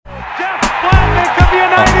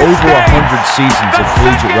over 100 seasons of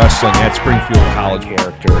collegiate wrestling at Springfield College.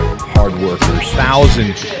 Character, hard workers,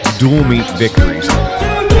 1,000 dual meet victories.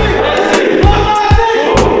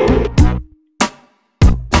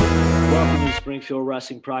 Welcome to the Springfield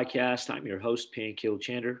Wrestling Podcast. I'm your host, Pankill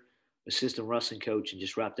Chander, assistant wrestling coach, and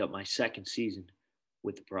just wrapped up my second season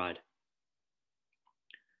with the Pride.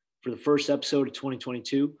 For the first episode of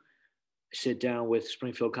 2022, I sit down with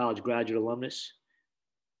Springfield College graduate alumnus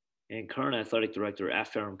and current athletic director at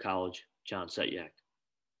Ferrum College, John Setyak.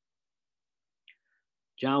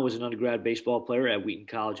 John was an undergrad baseball player at Wheaton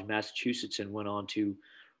College in Massachusetts and went on to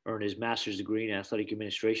earn his master's degree in athletic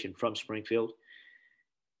administration from Springfield.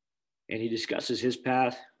 And he discusses his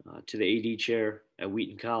path to the AD chair at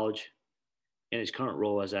Wheaton College and his current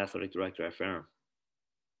role as athletic director at Ferrum.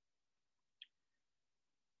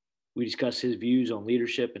 We discuss his views on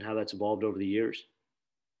leadership and how that's evolved over the years,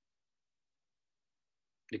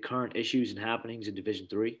 the current issues and happenings in Division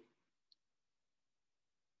III,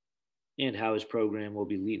 and how his program will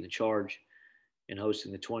be leading the charge in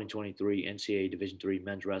hosting the 2023 NCAA Division III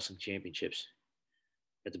Men's Wrestling Championships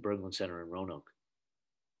at the Berglund Center in Roanoke.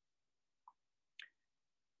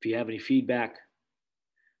 If you have any feedback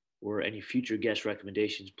or any future guest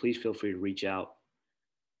recommendations, please feel free to reach out.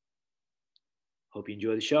 Hope you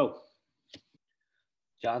enjoy the show.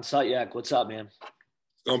 John Setyak, what's up, man?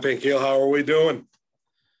 Don't Pankill, how are we doing?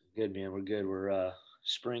 Good, man. We're good. We're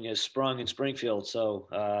spring has sprung in Springfield, so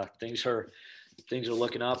things are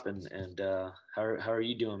looking up. And how are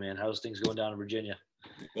you doing, man? How's things going down in Virginia?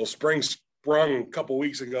 Well, spring sprung a couple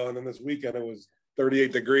weeks ago, and then this weekend it was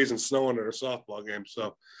 38 degrees and snowing at our softball game.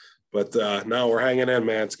 So, but now we're hanging in,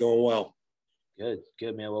 man. It's going well. Good,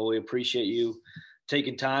 man. Well, we appreciate you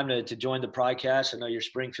taking time to join the podcast. I know you're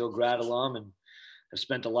Springfield grad alum and have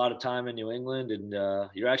spent a lot of time in New England, and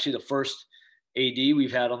you're actually the first AD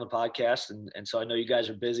we've had on the podcast. And so I know you guys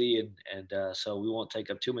are busy, and so we won't take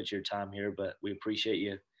up too much of your time here, but we appreciate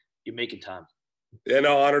you making time. Yeah,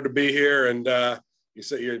 no, honored to be here. And you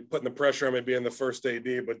say you're putting the pressure on me being the first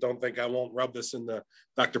AD, but don't think I won't rub this in the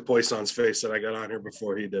Dr. Poisson's face that I got on here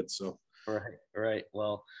before he did. So, right.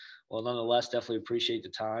 Well, nonetheless, definitely appreciate the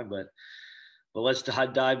time, but let's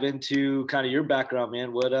dive into kind of your background,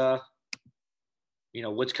 man. What's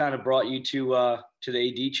kind of brought you to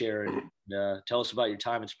the AD chair, and tell us about your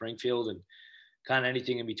time in Springfield and kind of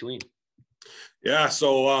anything in between. Yeah,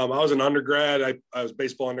 so I was an undergrad. I was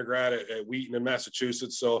baseball undergrad at Wheaton in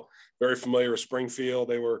Massachusetts, so very familiar with Springfield.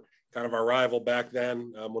 They were kind of our rival back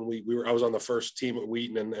then. When I was on the first team at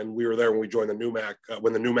Wheaton, and we were there when we joined the NUMAC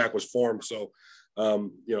when the NUMAC was formed. So,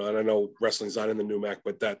 and I know wrestling's not in the NUMAC,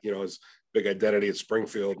 but that is big identity at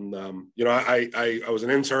Springfield. And I was an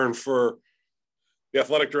intern for the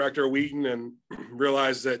athletic director at Wheaton, and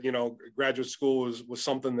realized that, graduate school was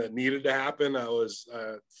something that needed to happen. I was,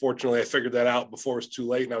 fortunately, I figured that out before it was too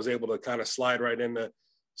late, and I was able to kind of slide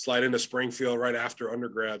into Springfield right after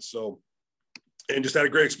undergrad. So, and just had a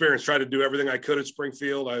great experience. Tried to do everything I could at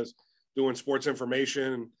Springfield. I was doing sports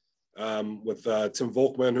information with Tim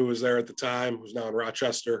Volkman, who was there at the time, who's now in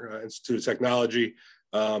Rochester Institute of Technology.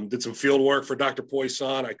 Did some field work for Dr.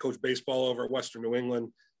 Poisson. I coached baseball over at Western New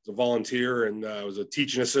England as a volunteer, and I was a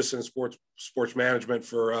teaching assistant in sports management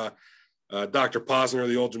for Dr. Posner,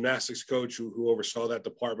 the old gymnastics coach who oversaw that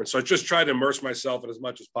department. So I just tried to immerse myself in as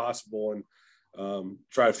much as possible and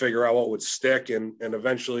try to figure out what would stick. And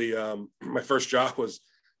eventually my first job was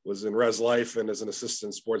in Res Life, and as an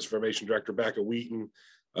assistant sports information director back at Wheaton.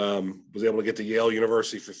 Was able to get to Yale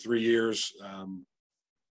University for 3 years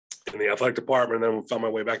in the athletic department, and then found my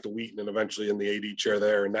way back to Wheaton, and eventually in the AD chair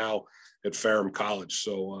there, and now at Ferrum College.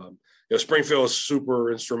 So, Springfield is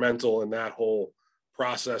super instrumental in that whole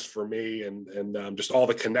process for me, and just all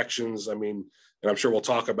the connections. I mean, and I'm sure we'll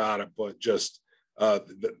talk about it, but just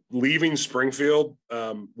leaving Springfield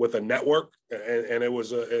with a network, and it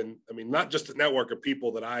was not just a network of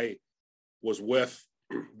people that I was with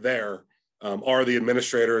there, are the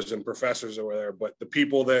administrators and professors that were there, but the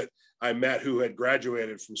people that I met who had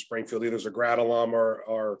graduated from Springfield, either as a grad alum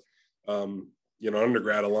or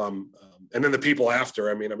undergrad alum, and then the people after.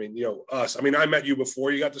 Us. I met you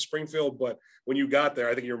before you got to Springfield, but when you got there,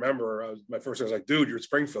 I think you remember, my first thing was like, dude, you're at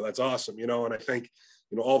Springfield. That's awesome. And I think,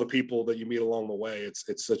 all the people that you meet along the way,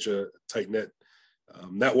 it's such a tight knit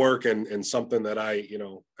network, and something that I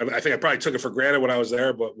think I probably took it for granted when I was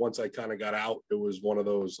there, but once I kind of got out, it was one of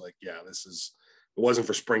those like, yeah, it wasn't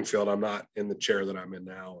for Springfield, I'm not in the chair that I'm in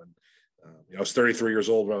now. And I was 33 years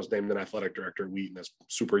old when I was named an athletic director at Wheaton. That's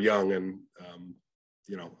super young, and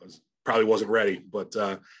probably wasn't ready, but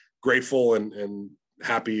grateful and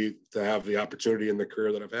happy to have the opportunity in the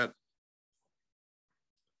career that I've had.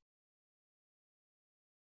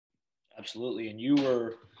 Absolutely. And you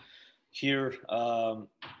were here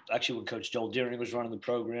actually when Coach Joel Deering was running the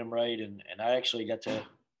program, right? And I actually got to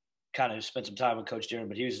kind of spend some time with Coach Deering,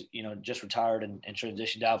 but he was, just retired and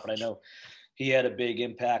transitioned out. But I know he had a big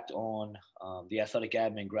impact on the athletic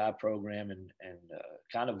admin grad program and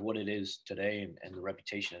kind of what it is today and the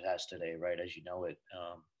reputation it has today, right? As you know it.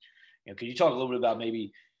 Could you talk a little bit about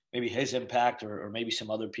maybe his impact or maybe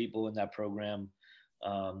some other people in that program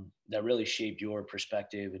that really shaped your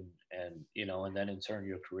perspective and then in turn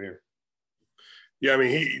your career? Yeah, I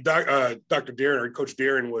mean, Dr. Deering, or Coach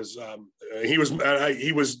Deering was he was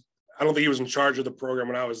I don't think he was in charge of the program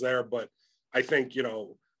when I was there, but I think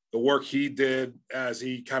the work he did as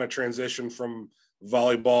he kind of transitioned from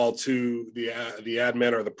volleyball to the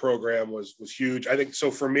admin or the program was huge. I think so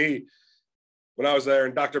for me. When I was there,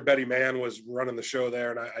 and Dr. Betty Mann was running the show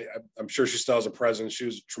there, and I'm sure she still has a presence. She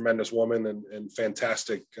was a tremendous woman and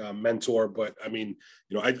fantastic mentor. But I mean,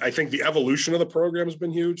 I think the evolution of the program has been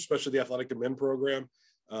huge, especially the athletic admin program.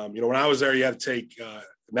 When I was there, you had to take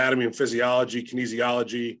anatomy and physiology,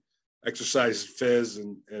 kinesiology, exercise phys,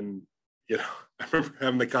 and I remember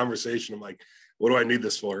having the conversation. I'm like, what do I need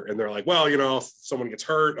this for? And they're like, well, if someone gets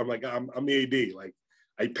hurt, I'm like, I'm the AD. Like,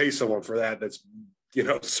 I pay someone for that. That's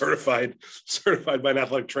certified by an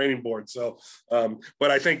athletic training board. So, but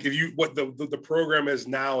I think what the program is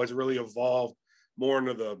now has really evolved more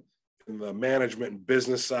into the management and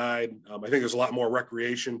business side. I think there's a lot more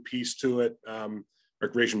recreation piece to it,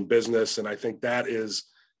 recreation business. And I think that is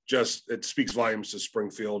it speaks volumes to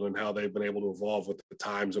Springfield and how they've been able to evolve with the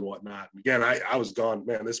times and whatnot. And again, I was gone,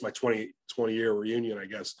 man, this is my 20 year reunion, I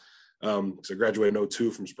guess. Because I graduated in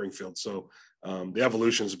 2002 from Springfield. So the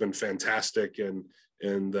evolution has been fantastic. And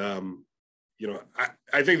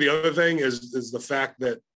I think the other thing is the fact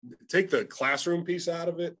that take the classroom piece out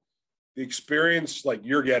of it, the experience like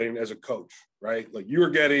you're getting as a coach, right? Like you're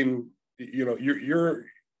getting, you're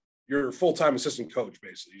a full-time assistant coach,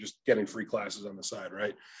 basically, you're just getting free classes on the side,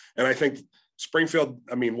 right? And I think Springfield,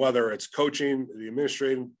 I mean, whether it's coaching,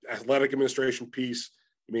 the athletic administration piece,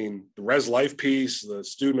 I mean, the res life piece, the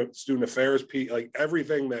student affairs piece, like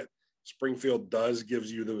everything that Springfield does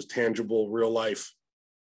gives you those tangible, real life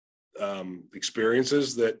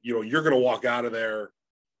experiences that, you're going to walk out of there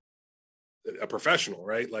a professional,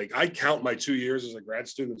 right? Like I count my 2 years as a grad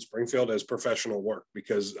student at Springfield as professional work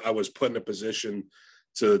because I was put in a position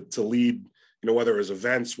to lead, whether it was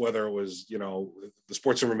events, whether it was, the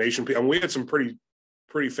sports information piece. I mean, we had some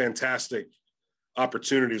pretty fantastic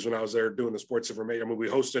opportunities when I was there doing the sports information. I mean, we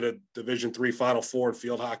hosted a Division III Final Four in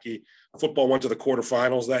field hockey. Football went to the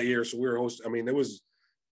quarterfinals that year, so we were hosting. I mean, it was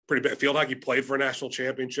pretty big. Field hockey played for a national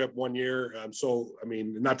championship one year. So, I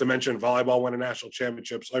mean, not to mention volleyball won a national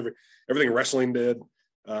championship. So everything wrestling did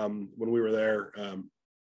when we were there.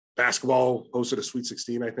 Basketball hosted a Sweet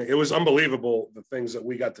 16, I think. It was unbelievable, the things that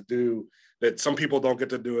we got to do that some people don't get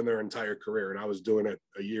to do in their entire career. And I was doing it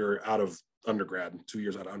a year out of undergrad, 2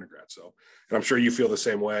 years out of undergrad. So, and I'm sure you feel the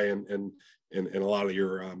same way and a lot of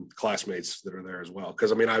your classmates that are there as well.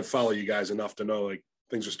 Cause I mean, I follow you guys enough to know like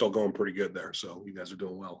things are still going pretty good there. So you guys are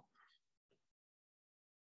doing well.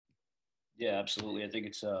 Yeah, absolutely. I think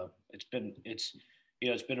it's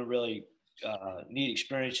been a really neat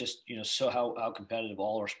experience, just, so how competitive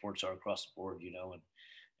all our sports are across the board,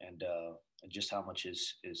 and just how much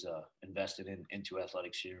is invested into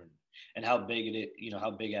athletics here and how big how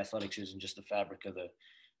big athletics is and just the fabric of the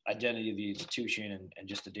identity of the institution and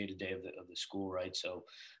just the day-to-day of the school. Right. So,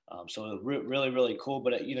 really, really cool.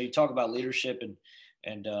 But, you talk about leadership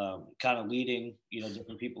and kind of leading,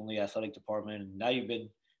 different people in the athletic department. And now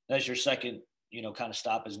that's your second, kind of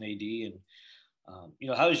stop as an AD. And,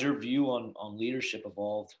 how has your view on leadership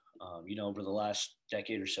evolved, over the last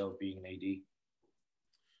decade or so of being an AD?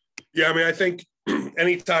 Yeah, I mean, I think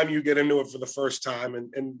anytime you get into it for the first time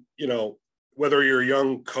and whether you're a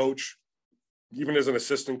young coach, even as an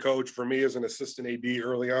assistant coach, for me as an assistant AD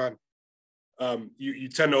early on, you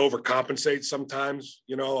tend to overcompensate sometimes.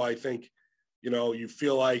 I think, you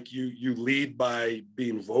feel like you lead by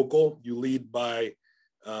being vocal, you lead by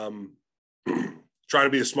trying to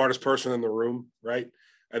be the smartest person in the room, right?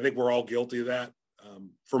 I think we're all guilty of that.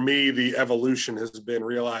 For me, the evolution has been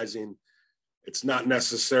realizing it's not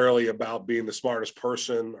necessarily about being the smartest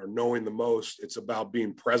person or knowing the most. It's about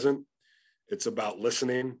being present. It's about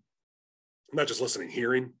listening, not just listening,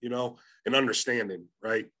 hearing, and understanding,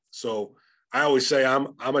 right? So I always say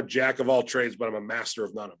I'm a jack of all trades, but I'm a master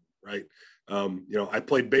of none of them, right? I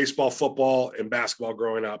played baseball, football, and basketball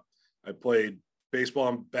growing up. I played baseball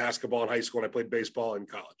and basketball in high school, and I played baseball in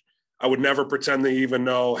college. I would never pretend to even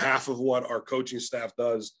know half of what our coaching staff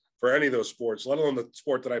does for any of those sports, let alone the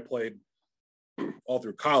sport that I played all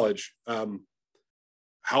through college.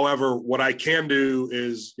 However, what I can do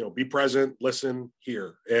is, be present, listen,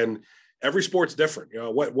 hear. And every sport's different.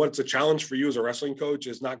 What's a challenge for you as a wrestling coach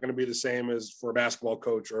is not going to be the same as for a basketball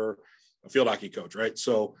coach or a field hockey coach, right?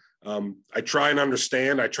 So I try and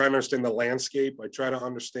understand the landscape. I try to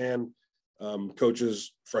understand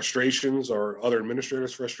coaches' frustrations or other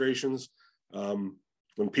administrators' frustrations.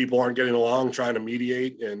 When people aren't getting along, trying to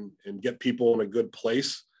mediate and get people in a good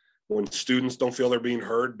place. When students don't feel they're being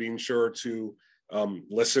heard, being sure to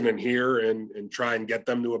listen and hear and try and get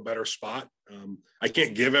them to a better spot. I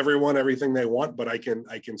can't give everyone everything they want, but I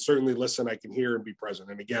can certainly listen, I can hear and be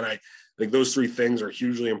present. And again, I think those three things are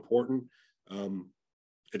hugely important.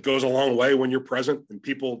 It goes a long way when you're present and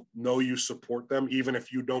people know you support them, even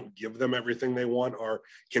if you don't give them everything they want or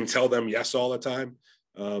can tell them yes all the time.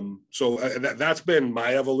 So that's been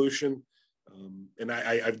my evolution. And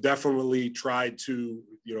I've definitely tried to,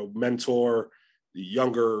 mentor the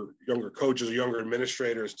younger coaches or younger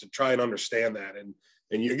administrators to try and understand that. And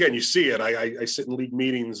you see it. I sit in league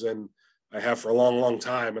meetings and I have for a long, long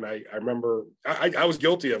time. And I remember I was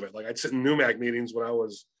guilty of it. Like I'd sit in NUMAC meetings when I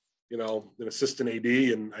was, an assistant AD,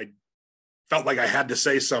 and I felt like I had to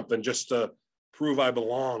say something just to prove I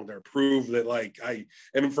belonged or prove that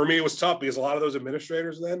and for me, it was tough because a lot of those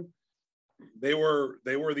administrators then, they were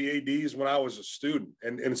the ADs when I was a student.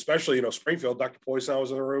 And especially, Springfield, Dr. Poisson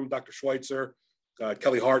was in the room, Dr. Schweitzer,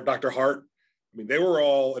 Kelly Hart, Dr. Hart. I mean, they were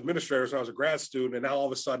all administrators when I was a grad student, and now all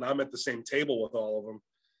of a sudden I'm at the same table with all of them.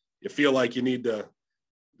 You feel like you need to,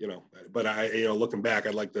 but looking back,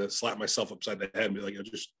 I'd like to slap myself upside the head and be like,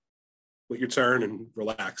 just wait your turn and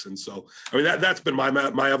relax. And so, I mean, that's been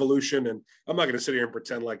my evolution, and I'm not going to sit here and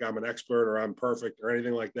pretend like I'm an expert or I'm perfect or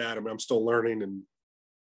anything like that. I mean, I'm still learning, and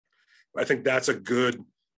I think that's a good,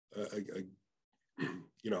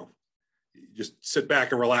 just sit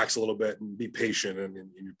back and relax a little bit and be patient, and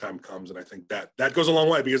your time comes. And I think that goes a long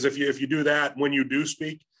way, because if you do that, when you do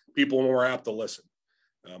speak, people are more apt to listen.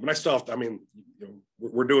 And I still have to,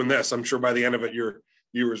 we're doing this. I'm sure by the end of it, your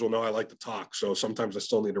viewers will know I like to talk. So sometimes I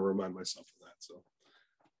still need to remind myself of that. So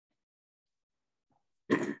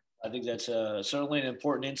I think that's certainly an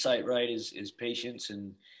important insight, right? Is patience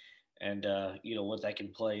and what that can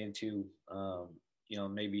play into,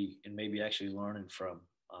 maybe actually learning from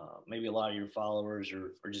maybe a lot of your followers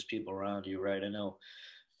or just people around you, right? I know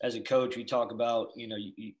as a coach, we talk about,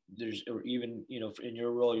 there's, or even, in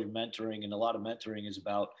your role, you're mentoring, and a lot of mentoring is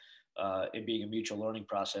about it being a mutual learning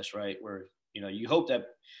process, right? Where, you hope that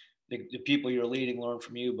the people you're leading learn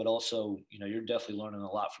from you, but also, you're definitely learning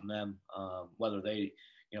a lot from them, whether they,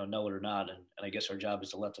 know it or not. And I guess our job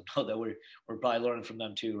is to let them know that we're probably learning from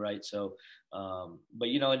them too, right? So, but,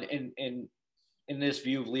 in this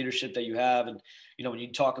view of leadership that you have, and, when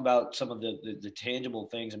you talk about some of the tangible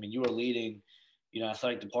things, I mean, you are leading,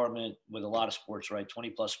 athletic department with a lot of sports, right? 20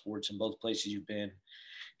 plus sports in both places you've been.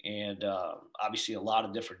 And obviously a lot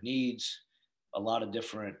of different needs, a lot of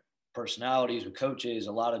different personalities with coaches,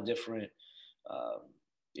 a lot of different,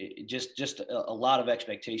 just a lot of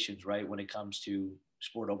expectations, right? When it comes to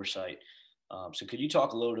sport oversight. So could you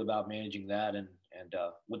talk a little bit about managing that and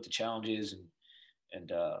what the challenge is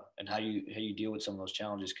and how you deal with some of those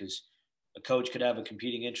challenges? Because a coach could have a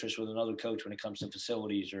competing interest with another coach when it comes to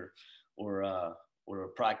facilities or a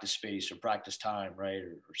practice space or practice time, right?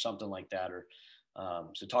 Or something like that. Or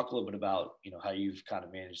so talk a little bit about, how you've kind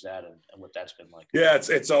of managed that and what that's been like. Yeah,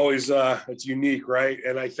 it's always, it's unique, right?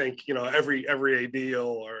 And I think, every AD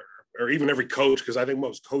or even every coach, because I think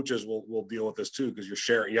most coaches will deal with this too, because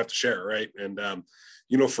you have to share, right? And,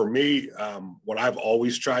 for me, what I've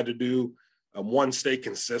always tried to do, one, stay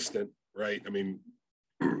consistent, right? I mean,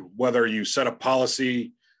 whether you set a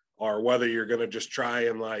policy or whether you're going to just try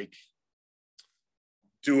and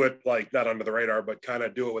do it not under the radar, but kind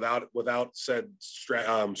of do it without said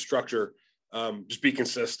structure, just be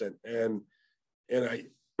consistent and I,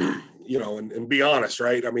 and be honest,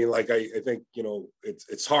 right? I mean, I think,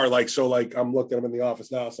 it's hard. I'm in the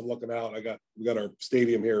office now, so I'm looking out. We got our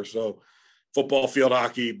stadium here. So football, field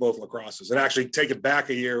hockey, both lacrosses, and actually take it back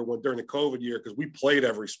a year during the COVID year, because we played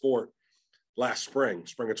every sport last spring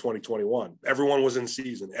of 2021. Everyone was in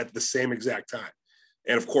season at the same exact time.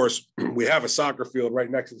 And of course, we have a soccer field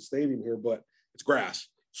right next to the stadium here, but it's grass.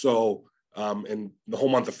 So in the whole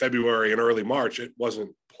month of February and early March, it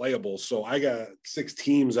wasn't playable. So I got 6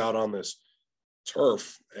 teams out on this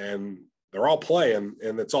turf, and they're all playing,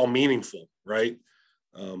 and it's all meaningful, right?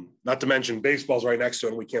 Not to mention baseball's right next to it,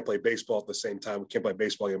 and we can't play baseball at the same time. We can't play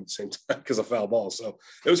baseball game at the same time because of foul ball. So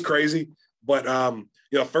it was crazy. But,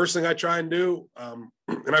 first thing I try and do,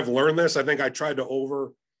 and I've learned this, I think I tried to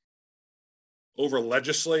over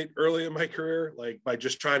legislate early in my career, like by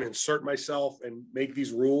just trying to insert myself and make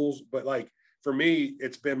these rules. But like for me,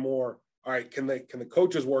 it's been more, all right, can the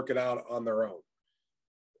coaches work it out on their own?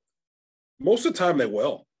 Most of the time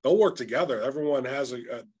they'll work together. Everyone has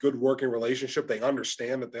a good working relationship. They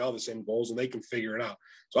understand that they all have the same goals and they can figure it out.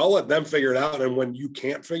 So I'll let them figure it out. And when you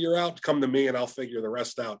can't figure out, come to me and I'll figure the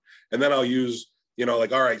rest out. And then I'll use,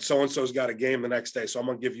 like, all right, so-and-so's got a game the next day, so I'm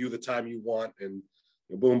going to give you the time you want, and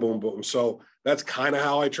boom, boom, boom. So that's kind of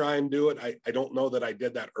how I try and do it. I don't know that I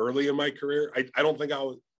did that early in my career. I don't think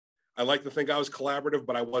I like to think I was collaborative,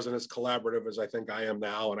 but I wasn't as collaborative as I think I am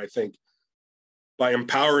now. And I think by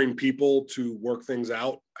empowering people to work things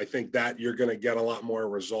out, I think that you're going to get a lot more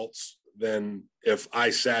results than if I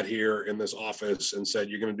sat here in this office and said,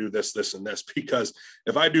 you're going to do this, this, and this. Because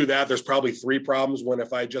if I do that, there's probably 3 problems, when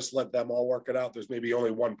if I just let them all work it out, there's maybe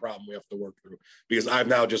only 1 problem we have to work through, because I've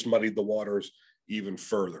now just muddied the waters even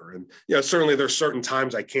further. And, certainly there's certain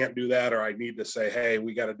times I can't do that, or I need to say, hey,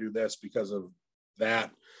 we got to do this because of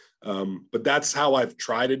that. But that's how I've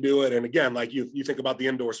tried to do it. And again, like you think about the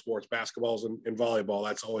indoor sports, basketballs and volleyball,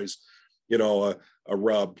 that's always, a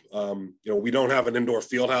rub. We don't have an indoor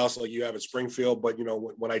field house like you have at Springfield, but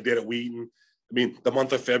when I did at Wheaton, I mean, the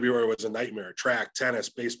month of February was a nightmare. Track, tennis,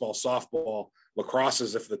 baseball, softball, lacrosse,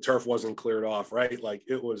 as if the turf wasn't cleared off, right? Like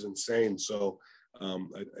it was insane. So I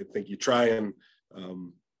think you try and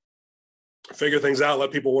figure things out,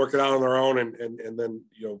 let people work it out on their own. And then,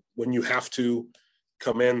 when you have to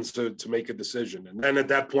come in to make a decision. And then at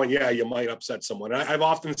that point, you might upset someone. I've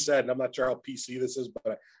often said, and I'm not sure how PC this is,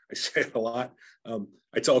 but I say it a lot.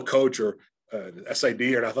 I tell a coach or SID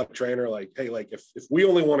or an athletic trainer, like, hey, like if we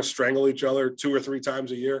only want to strangle each other 2 or 3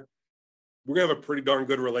 times a year, we're gonna have a pretty darn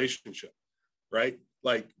good relationship, right?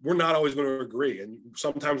 Like we're not always going to agree. And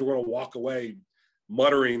sometimes we're going to walk away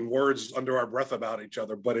muttering words under our breath about each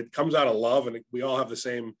other, but it comes out of love, and we all have the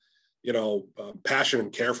same passion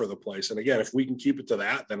and care for the place. And again, if we can keep it to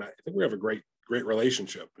that, then I think we have a great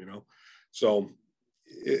relationship, so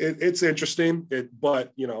it's interesting,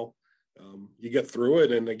 but you get through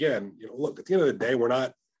it. And again, look, at the end of the day, we're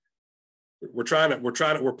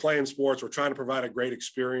playing sports. We're trying to provide a great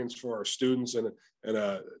experience for our students and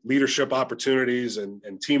leadership opportunities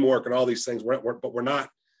and teamwork and all these things. But we're not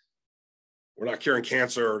curing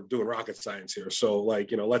cancer or doing rocket science here. So we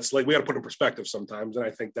got to put in perspective sometimes. And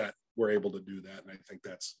I think that we're able to do that. And I think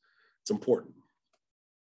it's important.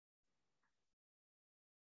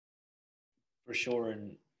 For sure.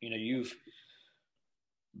 And, you've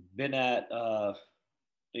been at,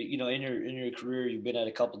 in your career, you've been at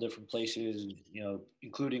a couple different places,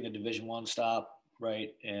 including a Division I stop.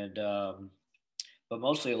 Right. And, but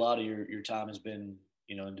mostly a lot of your time has been,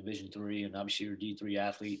 in Division III, and obviously you're a D3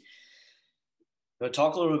 athlete. But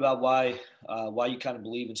talk a little bit about why you kind of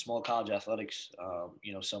believe in small college athletics,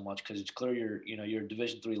 so much, because it's clear you're a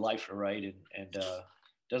Division III lifer, right? And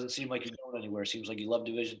doesn't seem like you're going anywhere. It seems like you love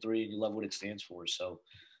Division III and you love what it stands for. So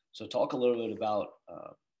talk a little bit about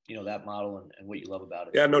that model and what you love about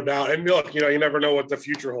it. Yeah, no doubt. And look, you never know what the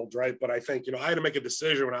future holds, right? But I think I had to make a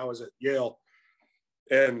decision when I was at Yale,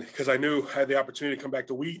 and because I knew I had the opportunity to come back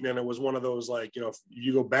to Wheaton, and it was one of those if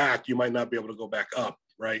you go back, you might not be able to go back up,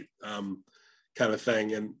 right? Kind of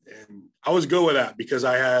thing. And I was good with that because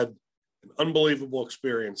I had an unbelievable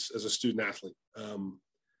experience as a student athlete.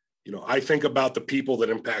 I think about the people that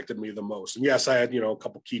impacted me the most. And yes, I had, a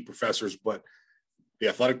couple key professors, but the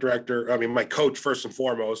athletic director, my coach, first and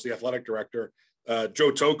foremost, the athletic director,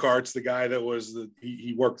 Joe Tokart's the guy that was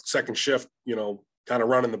he worked second shift, kind of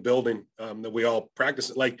running the building that we all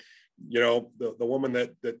practiced. The woman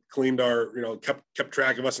that cleaned our, kept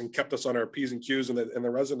track of us and kept us on our P's and Q's and the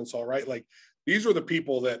residence hall, right? These were the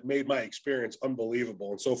people that made my experience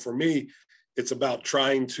unbelievable. And so for me, it's about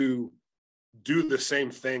trying to do the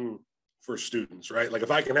same thing for students, right?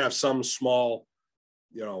 If I can have some small,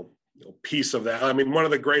 piece of that. One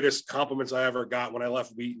of the greatest compliments I ever got when I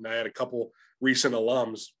left Wheaton, I had a couple recent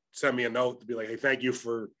alums send me a note to be like, hey, thank you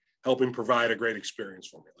for helping provide a great experience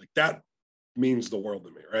for me. That means the world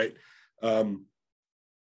to me, right?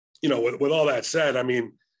 With all that said,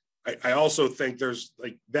 I also think there's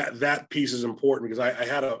that piece is important because I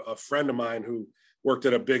had a friend of mine who worked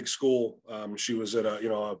at a big school. She was at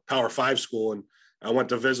a Power 5 school, and I went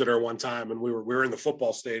to visit her one time, and we were in the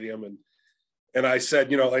football stadium, and I said,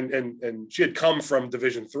 and she had come from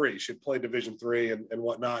Division III. She had played Division III and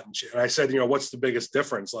whatnot. And I said, what's the biggest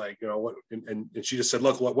difference? And she just said,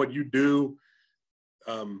 look, what you do,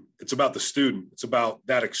 it's about the student. It's about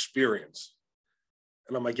that experience.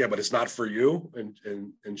 And I'm like, yeah, but it's not for you.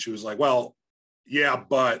 And she was like, well, yeah,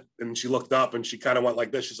 but, and she looked up and she kind of went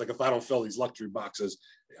like this. She's like, if I don't fill these luxury boxes,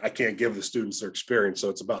 I can't give the students their experience. So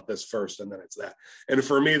it's about this first, and then it's that. And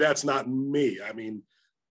for me, that's not me. I mean,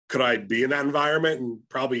 could I be in that environment and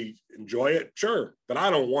probably enjoy it? Sure. But I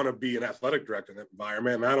don't want to be an athletic director in that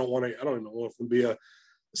environment. And I don't even want to be a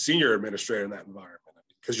senior administrator in that environment,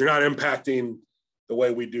 because you're not impacting the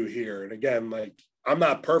way we do here. And again, like, I'm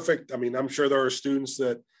not perfect. I mean, I'm sure there are students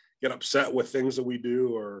that get upset with things that we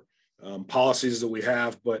do or policies that we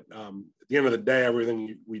have, but at the end of the day,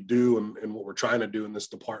 everything we do and what we're trying to do in this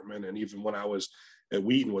department, and even when I was at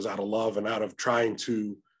Wheaton, was out of love and out of trying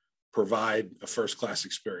to provide a first-class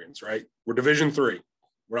experience, right? We're Division III.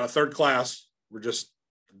 We're not third class. We're just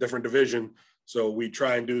a different division. So we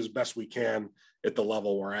try and do as best we can at the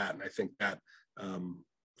level we're at. And I think that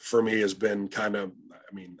for me has been kind of,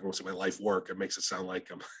 I mean, I won't say my life work. It makes it sound like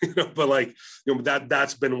I'm, but like,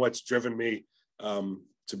 that's been what's driven me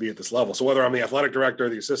to be at this level. So whether I'm the athletic director,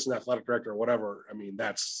 the assistant athletic director, or whatever, I mean,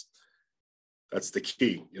 that's the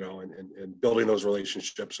key, and building those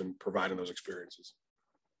relationships and providing those experiences.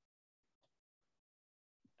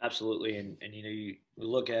 Absolutely. And you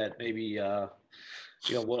look at maybe,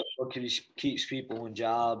 what keeps people in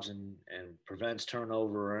jobs and prevents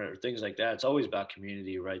turnover or things like that. It's always about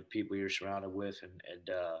community, right? People you're surrounded with, and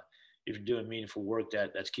if you're doing meaningful work,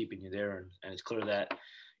 that's keeping you there. And it's clear that,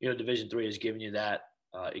 Division III has given you that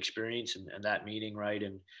experience and that meeting, right?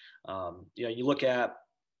 And, you look at,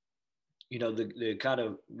 the kind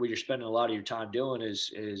of what you're spending a lot of your time doing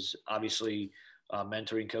is obviously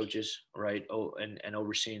mentoring coaches, right? And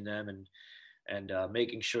overseeing them and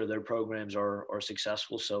making sure their programs are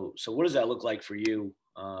successful. So what does that look like for you?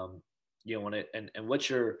 And what's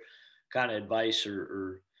your kind of advice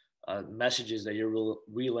or messages that you're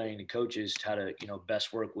relaying to coaches to how to,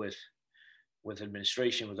 best work with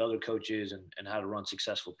administration, with other coaches, and how to run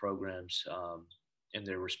successful programs in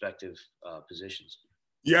their respective positions?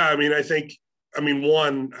 Yeah. I mean, I think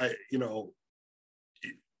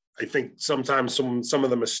sometimes some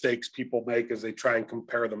of the mistakes people make is they try and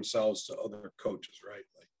compare themselves to other coaches, right?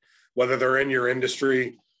 Like whether they're in your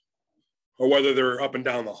industry or whether they're up and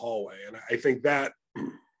down the hallway. And I think that,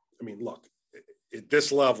 look, at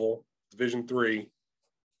this level, Division III,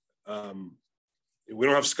 we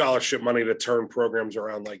don't have scholarship money to turn programs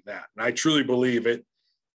around like that. And I truly believe it.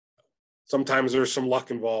 Sometimes there's some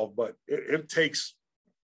luck involved, but it takes,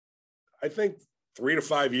 I think, 3 to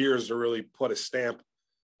 5 years to really put a stamp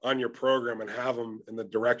on your program and have them in the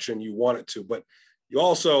direction you want it to. But you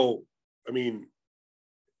also, you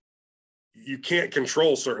can't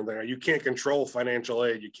control certain things. You can't control financial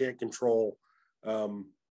aid. You can't control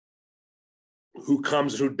who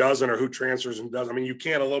comes, who doesn't, or who transfers and doesn't. You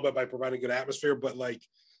can a little bit by providing a good atmosphere, but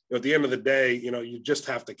at the end of the day, you just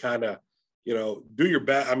have to kind of, do your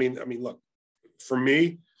best. Look, for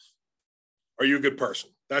me, are you a good person?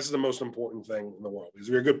 That's the most important thing in the world. Is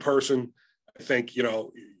you're a good person. I think, you're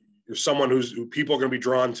someone who people are going to be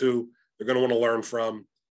drawn to. They're going to want to learn from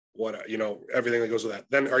everything that goes with that.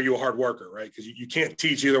 Then are you a hard worker, right? Because you can't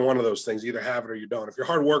teach either one of those things. You either have it or you don't. If you're a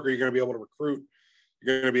hard worker, you're going to be able to recruit.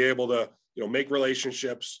 You're going to be able to, make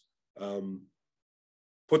relationships,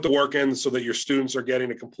 put the work in so that your students are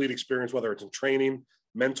getting a complete experience, whether it's in training,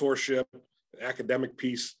 mentorship, academic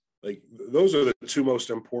piece. Like those are the two most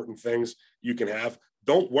important things you can have.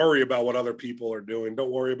 Don't worry about what other people are doing. Don't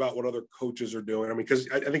worry about what other coaches are doing. Because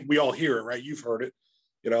I think we all hear it, right? You've heard it,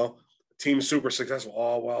 team's super successful.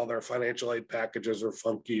 Oh, well, their financial aid packages are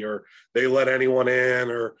funky, or they let anyone in,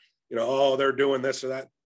 or, oh, they're doing this or that.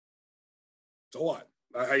 So what?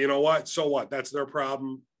 You know what? So what? That's their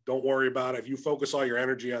problem. Don't worry about it. If you focus all your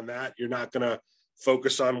energy on that, you're not going to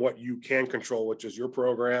focus on what you can control, which is your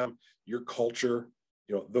program, your culture,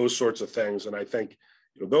 those sorts of things. And I think,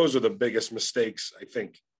 those are the biggest mistakes I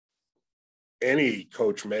think any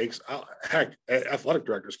coach makes. Heck, athletic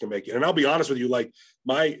directors can make it. And I'll be honest with you, like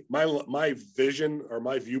my vision or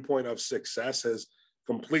my viewpoint of success has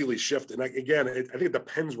completely shifted. And again, I think it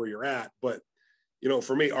depends where you're at, but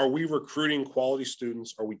for me, are we recruiting quality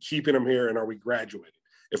students? Are we keeping them here? And are we graduating?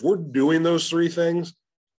 If we're doing those three things,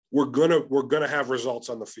 we're gonna have results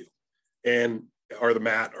on the field, or the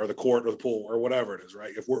mat, or the court, or the pool, or whatever it is,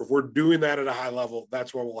 right? If we're doing that at a high level,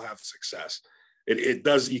 that's where we'll have success. It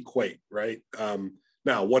does equate, right?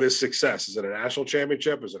 Now, what is success? Is it a national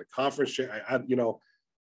championship? Is it a conference?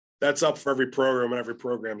 That's up for every program, and every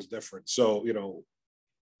program is different. So,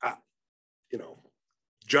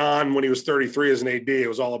 John, when he was 33 as an AD, it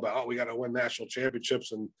was all about, we got to win national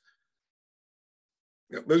championships. And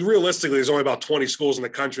realistically, there's only about 20 schools in the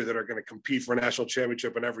country that are going to compete for a national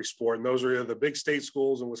championship in every sport. And those are either the big state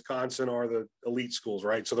schools in Wisconsin or the elite schools,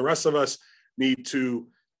 right? So the rest of us need to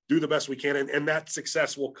do the best we can, and that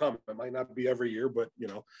success will come. It might not be every year, but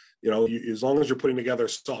as long as you're putting together a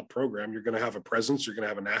solid program, you're going to have a presence, you're going to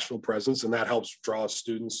have a national presence, and that helps draw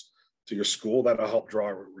students to your school. That'll help draw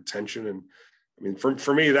retention. And I mean,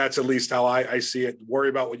 for me, that's at least how I see it. Worry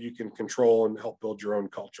about what you can control and help build your own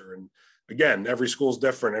culture. And again, every school is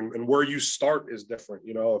different, and where you start is different.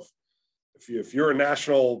 If you're a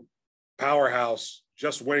national powerhouse,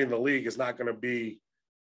 just winning the league is not going to be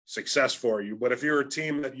success for you. But if you're a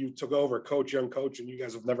team that you took over, young coach, and you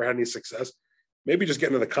guys have never had any success, maybe just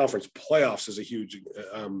getting to the conference playoffs is a huge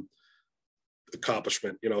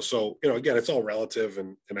accomplishment. So again, it's all relative,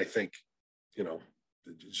 and I think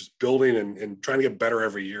just building and trying to get better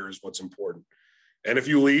every year is what's important. And if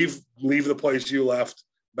you leave the place you left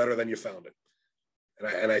better than you found it.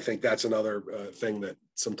 And I think that's another thing that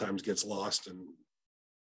sometimes gets lost. And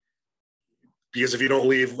because if you don't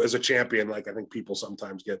leave as a champion, like, I think people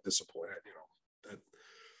sometimes get disappointed. That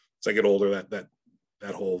as I get older,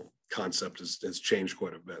 that whole concept has changed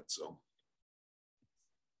quite a bit. So.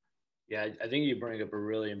 Yeah, I think you bring up a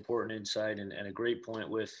really important insight and a great point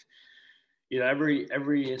with,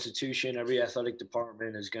 every institution, every athletic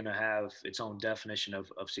department is going to have its own definition of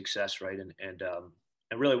success, right? And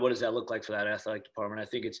really, what does that look like for that athletic department? I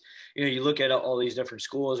think it's, you look at all these different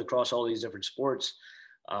schools across all these different sports,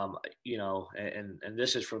 and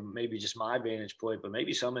this is from maybe just my vantage point, but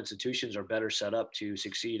maybe some institutions are better set up to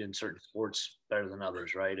succeed in certain sports better than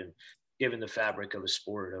others, right? And given the fabric of the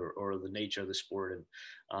sport or the nature of the sport.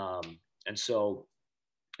 So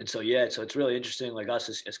it's really interesting, like us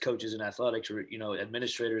as coaches in athletics, or,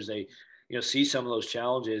 administrators, they, see some of those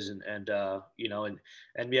challenges and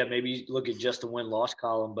maybe look at just the win-loss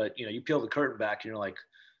column, but, you peel the curtain back and you're like,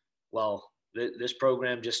 well, this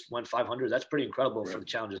program just went 500. That's pretty incredible for the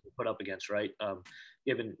challenges they put up against, right?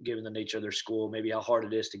 Given the nature of their school, maybe how hard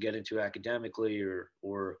it is to get into academically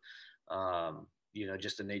or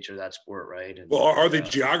just the nature of that sport, right? And, are the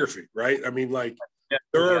geography, right? I mean, like,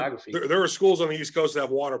 there are schools on the East Coast that have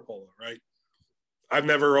water polo, right? I've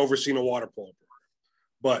never overseen a water polo program,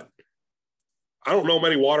 but I don't know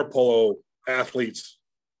many water polo athletes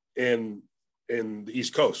in the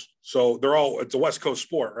East Coast. So it's a West Coast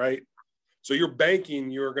sport, right? So you're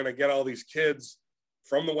going to get all these kids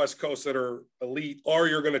from the West Coast that are elite, or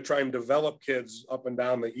you're going to try and develop kids up and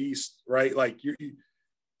down the East, right? Like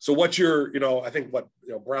so what's your, I think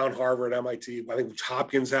Brown, Harvard, MIT, I think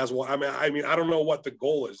Hopkins has one. I mean, I don't know what the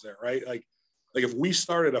goal is there, right? Like if we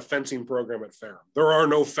started a fencing program at Ferrum, there are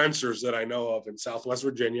no fencers that I know of in Southwest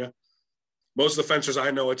Virginia. Most of the fencers I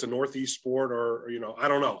know, it's a Northeast sport, or I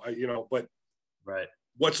don't know, but right.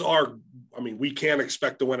 We can't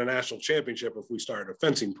expect to win a national championship if we started a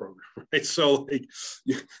fencing program, right? So,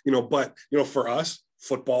 for us,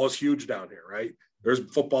 football is huge down here, right? There's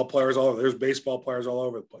football players all over, there's baseball players all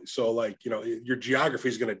over the place. So your geography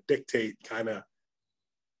is going to dictate kind of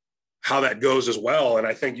how that goes as well. And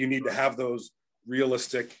I think you need to have those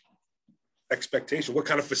realistic expectations. What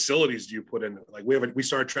kind of facilities do you put in? Like we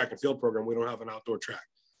started a track and field program. We don't have an outdoor track,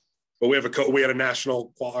 but we had a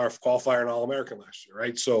national qualifier and All-American last year.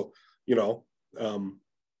 Right. So,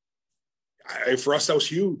 for us, that was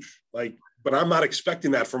huge. But I'm not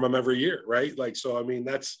expecting that from them every year. Right.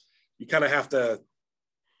 You kind of have to,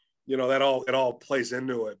 it all plays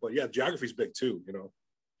into it. But yeah, geography's big too,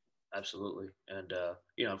 Absolutely. And,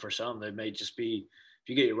 for some, they may just be, if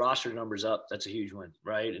you get your roster numbers up, that's a huge win,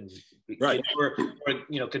 right? And right. We're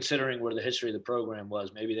considering where the history of the program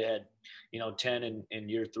was, maybe they had, 10 in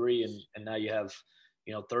year 3, and now you have,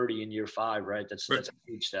 30 in year 5, right? That's a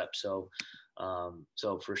huge step. So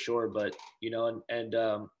for sure, but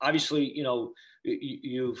obviously,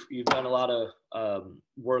 you've done a lot of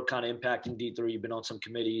work kind of impacting D3. You've been on some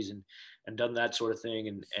committees and done that sort of thing,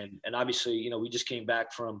 and obviously, we just came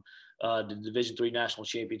back from the Division III national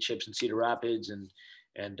championships in Cedar Rapids, and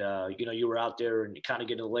you were out there and kind of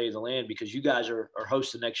getting the lay of the land, because you guys are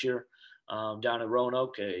hosting next year down in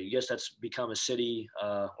Roanoke. I guess that's become a city,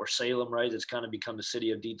 or Salem, right? It's kind of become the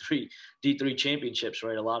city of D3 championships,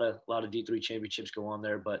 right? A lot of D3 championships go on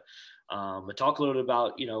there, but talk a little bit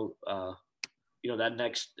about that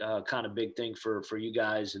next kind of big thing for you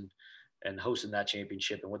guys and hosting that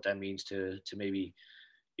championship and what that means to maybe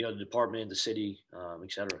the department, the city,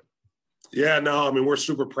 et cetera. Yeah, no, we're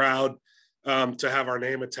super proud to have our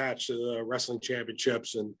name attached to the wrestling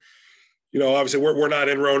championships. And, obviously we're not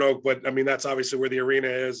in Roanoke, but that's obviously where the arena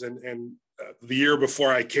is. And the year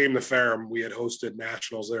before I came to Ferrum, we had hosted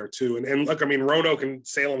nationals there too. And look, Roanoke and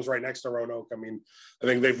Salem's right next to Roanoke. I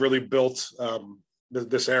think they've really built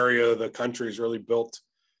this area of the country has really built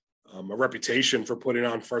a reputation for putting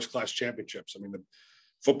on first-class championships.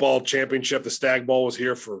 football championship. The Stag Bowl was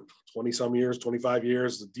here for 20 some years, 25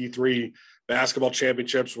 years. The D3 basketball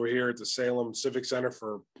championships were here at the Salem Civic Center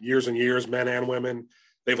for years and years, men and women.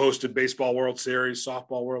 They've hosted baseball World Series,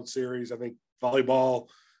 softball World Series. I think volleyball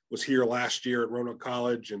was here last year at Roanoke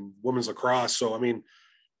College, and women's lacrosse. So, I mean,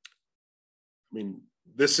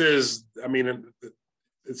 this is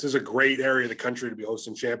a great area of the country to be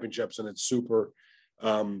hosting championships, and it's super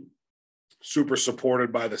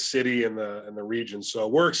supported by the city and the region. So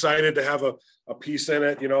we're excited to have a piece in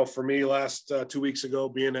it. You know, for me, last 2 weeks ago,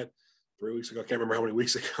 being at 3 weeks ago, I can't remember how many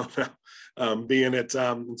weeks ago now, being at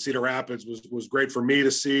in Cedar Rapids was great for me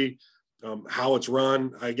to see how it's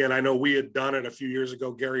run. Again, I know we had done it a few years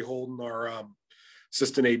ago. Gary Holden, our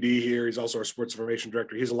assistant AD here, he's also our sports information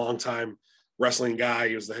director. He's a longtime wrestling guy.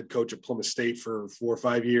 He was the head coach at Plymouth State for 4 or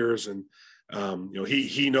 5 years. And, you know,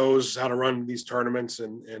 he knows how to run these tournaments,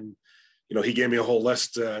 and you know, he gave me a whole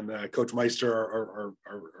list, and Coach Meister,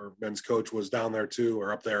 our men's coach, was down there too,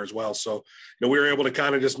 or up there as well. So, you know, we were able to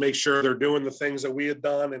kind of just make sure they're doing the things that we had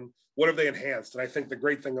done, and what have they enhanced. And I think the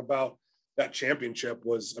great thing about that championship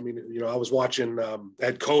was, I mean, you know, I was watching, I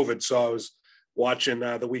had COVID, so I was watching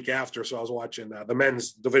the week after. So I was watching the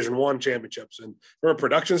men's Division I championships, and from a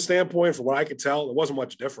production standpoint, from what I could tell, there wasn't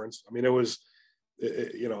much difference. I mean, it was,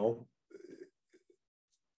 you know,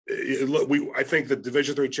 I think the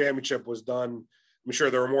Division III championship was done. I'm sure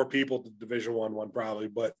there were more people at the Division I one probably,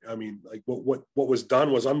 but I mean, like what was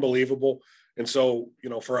done was unbelievable. And so, you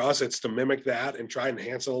know, for us, it's to mimic that and try and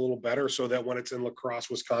enhance it a little better, so that when it's in La Crosse,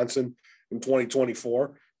 Wisconsin in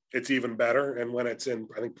 2024, it's even better. And when it's in,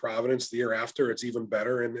 I think, Providence the year after, it's even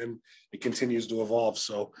better, and it continues to evolve.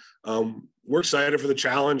 So we're excited for the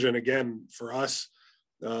challenge. And again, for us,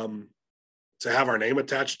 to have our name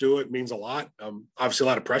attached to it means a lot. Obviously a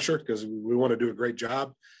lot of pressure, because we want to do a great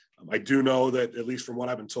job. I do know that, at least from what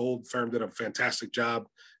I've been told, Ferrum did a fantastic job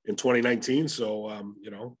in 2019. So,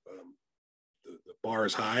 you know, the bar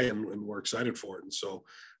is high, and we're excited for it. And so,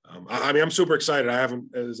 I mean, I'm super excited. I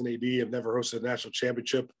haven't, as an AD, I've never hosted a national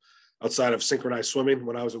championship outside of synchronized swimming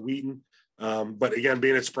when I was at Wheaton. But again,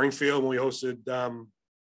 being at Springfield when we hosted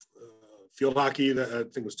field hockey, I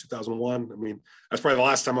think it was 2001. I mean, that's probably the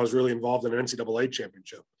last time I was really involved in an NCAA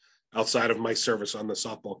championship outside of my service on the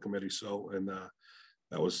softball committee. So, and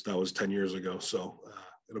that was 10 years ago. So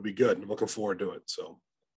it'll be good. I'm looking forward to it. So.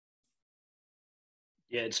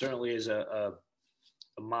 Yeah, it certainly is a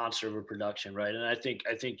monster of a production, right? And I think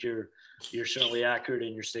you're certainly accurate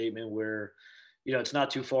in your statement where, you know, it's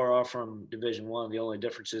not too far off from Division I. The only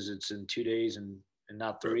difference is it's in 2 days and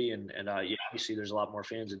not 3. And yeah, obviously there's a lot more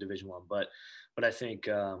fans in Division I, but I think,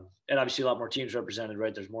 and obviously a lot more teams represented,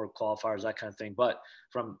 right? There's more qualifiers, that kind of thing. But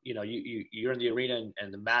from, you know, you're in the arena,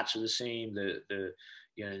 and the mats are the same. The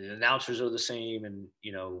you know, the announcers are the same, and,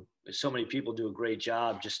 you know, so many people do a great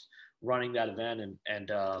job just running that event, and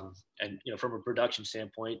you know, from a production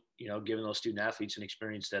standpoint, you know, giving those student athletes an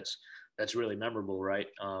experience that's really memorable, right?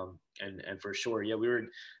 And for sure, yeah, we were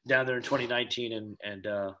down there in 2019, and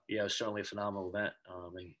yeah, it was certainly a phenomenal event.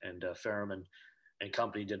 And Ferrum and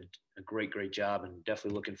company did a great job, and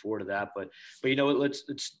definitely looking forward to that. But you know, let's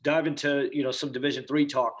dive into, you know, some Division III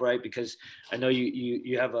talk, right? Because I know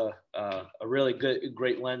you have a really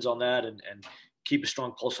great lens on that, and keep a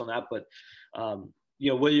strong pulse on that. But you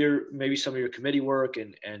know, what are maybe some of your committee work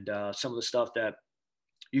and some of the stuff that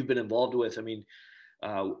you've been involved with? I mean,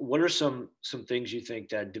 what are some things you think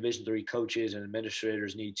that Division III coaches and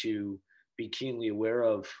administrators need to be keenly aware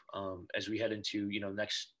of as we head into, you know,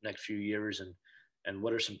 next few years, and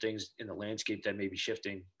what are some things in the landscape that may be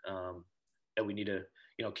shifting that we need to,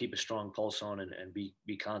 you know, keep a strong pulse on and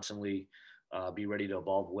be constantly be ready to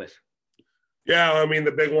evolve with? Yeah, I mean,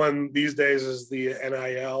 the big one these days is the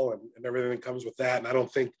NIL and everything that comes with that. And I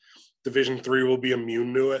don't think Division III will be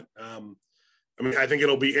immune to it. I mean, I think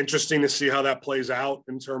it'll be interesting to see how that plays out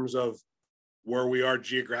in terms of where we are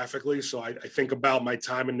geographically. So I think about my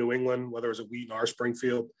time in New England, whether it was at Wheaton or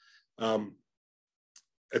Springfield.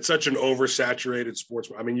 It's such an oversaturated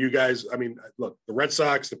sports. I mean, you guys, I mean, look, the Red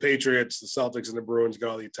Sox, the Patriots, the Celtics, and the Bruins get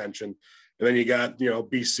all the attention. And then you got, you know,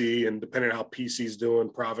 BC, and depending on how PC's doing,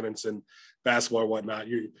 Providence and basketball or whatnot,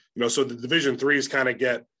 you know, so the Division IIIs kind of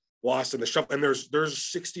get lost in the shuffle. And there's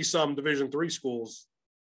 60 some Division III schools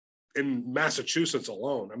in Massachusetts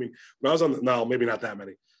alone. I mean, when I was on no, maybe not that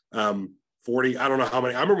many, 40, I don't know how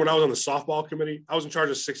many. I remember when I was on the softball committee, I was in charge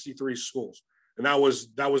of 63 schools, and that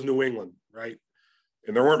was New England, right?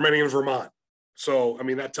 And there weren't many in Vermont. So, I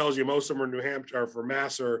mean, that tells you most of them are New Hampshire, or for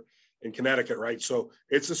Mass, or in Connecticut, right? So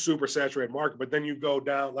it's a super saturated market. But then you go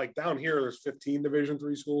down, like down here, there's 15 Division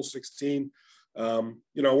III schools, 16.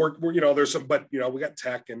 You know, we're you know, there's some, but you know, we got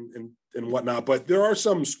tech and whatnot, but there are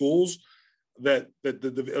some schools that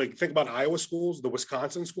like, think about Iowa schools, the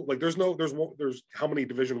Wisconsin school, like there's how many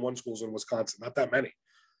Division I schools in Wisconsin? Not that many.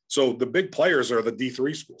 So the big players are the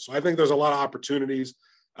D3 schools. So I think there's a lot of opportunities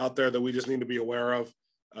out there that we just need to be aware of.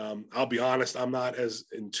 I'll be honest, I'm not as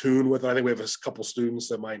in tune with it. I think we have a couple students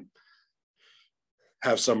that might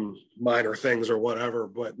have some minor things or whatever,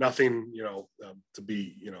 but nothing, you know, to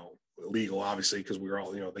be, you know, illegal, obviously, because we're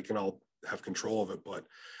all, you know, they can all have control of it. But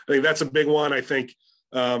I think that's a big one. I think,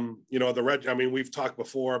 you know, I mean, we've talked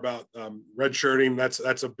before about red shirting. That's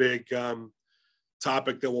a big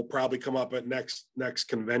topic that will probably come up at next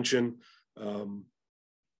convention.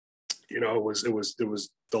 You know, it was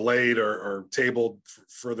delayed or tabled for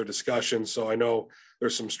further discussion. So I know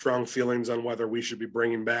there's some strong feelings on whether we should be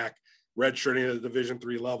bringing back red shirting at the Division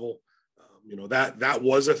III level. You know, that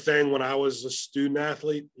was a thing when I was a student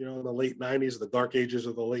athlete, you know, in the late 90s, the dark ages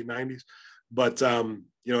of the late 90s. But,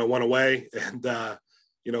 you know, it went away. And,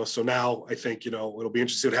 you know, so now I think, you know, it'll be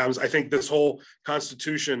interesting what happens. I think this whole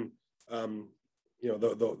Constitution, you know,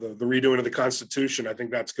 the redoing of the Constitution, I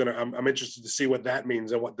think that's going to, I'm interested to see what that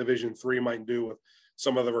means and what Division III might do with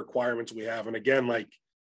some of the requirements we have. And again, like,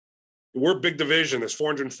 we're a big division. There's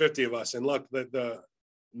 450 of us. And look,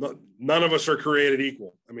 none of us are created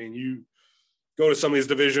equal. I mean, you go to some of these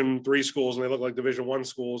Division III schools and they look like Division I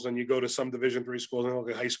schools, and you go to some Division III schools and they look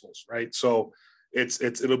like high schools, right? So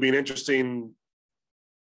it'll be an interesting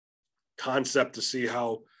concept to see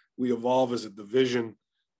how we evolve as a division.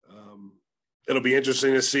 It'll be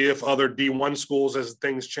interesting to see if other D1 schools, as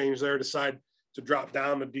things change there, decide to drop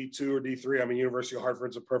down to D2 or D3. I mean, University of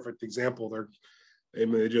Hartford's a perfect example. They're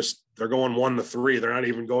going 1 to 3. They're not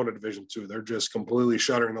even going to Division II. They're just completely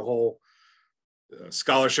shuttering the whole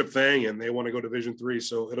scholarship thing, and they want to go Division III.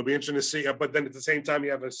 So it'll be interesting to see. But then at the same time,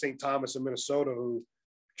 you have a St. Thomas in Minnesota who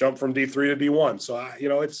jumped from D3 to D1. So you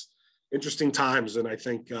know, it's interesting times, and I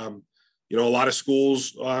think you know, a lot of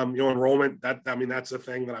schools, you know, enrollment. That's a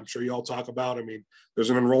thing that I'm sure you all talk about. I mean, there's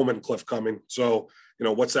an enrollment cliff coming. So you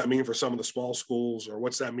know, what's that mean for some of the small schools, or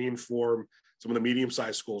what's that mean for some of the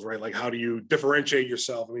medium-sized schools, right? Like, how do you differentiate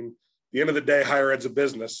yourself? I mean, at the end of the day, higher ed's a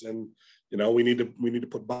business, and you know, we need to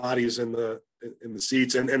put bodies in the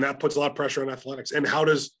seats, and that puts a lot of pressure on athletics. And how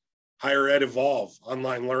does higher ed evolve?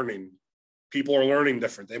 Online learning, people are learning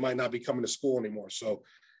different. They might not be coming to school anymore, so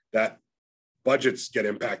that budgets get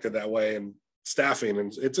impacted that way, and staffing,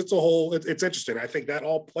 and it's interesting. I think that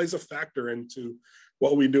all plays a factor into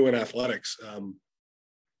what we do in athletics, and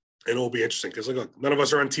it'll be interesting because look, none of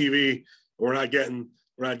us are on TV. We're not getting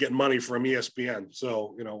money from ESPN.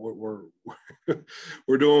 So, you know,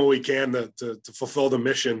 we're doing what we can to fulfill the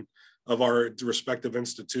mission of our respective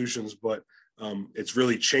institutions, but it's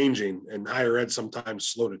really changing, and higher ed sometimes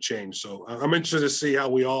slow to change. So I'm interested to see how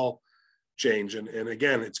we all change. And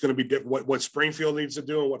again, it's going to be what Springfield needs to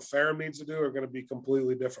do and what Ferrum needs to do are going to be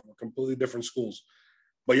completely different. We're completely different schools,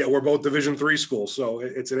 but yet we're both Division III schools. So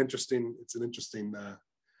it's an interesting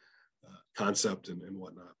concept and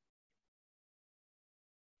whatnot.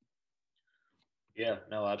 Yeah,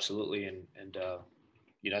 no, absolutely. And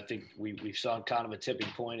you know, I think we've saw kind of a tipping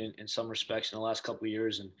point in some respects in the last couple of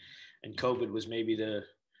years, and COVID was maybe the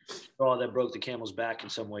straw that broke the camel's back in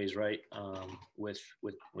some ways, right? With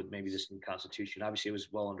maybe this new Constitution. Obviously it was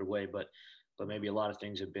well underway, but maybe a lot of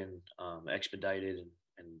things have been expedited,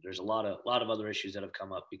 and there's a lot of other issues that have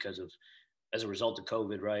come up as a result of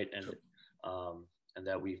COVID, right? And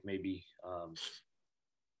that we've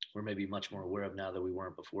we're maybe much more aware of now that we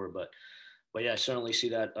weren't before, but yeah, I certainly see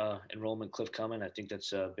that enrollment cliff coming. I think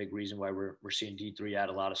that's a big reason why we're seeing D3 add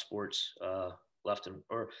a lot of sports or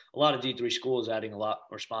a lot of D3 schools adding a lot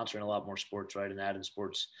or sponsoring a lot more sports, right, and adding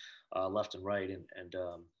sports left and right, and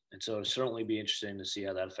so it'll certainly be interesting to see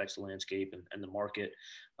how that affects the landscape and the market.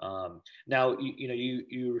 Now,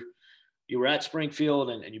 you were at Springfield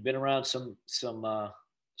and you've been around some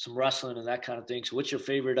wrestling and that kind of thing. So, what's your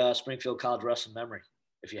favorite Springfield College wrestling memory,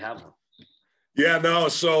 if you have one? Yeah, no.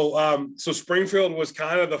 So Springfield was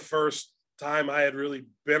kind of the first time I had really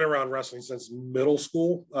been around wrestling since middle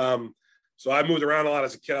school. So I moved around a lot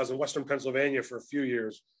as a kid. I was in Western Pennsylvania for a few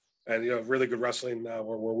years, and you know, really good wrestling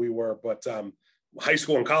where we were. But high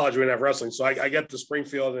school and college, we didn't have wrestling. So I get to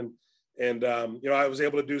Springfield, and you know, I was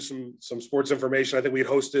able to do some sports information. I think we had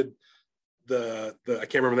hosted the I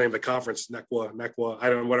can't remember the name of the conference, NECWA. I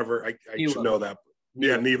don't know, whatever. I should know that.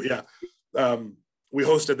 Yeah, NEWA, yeah. We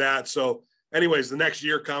hosted that. So anyways, the next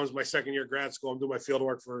year comes, my second year grad school. I'm doing my field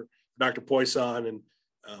work for Dr. Poisson, and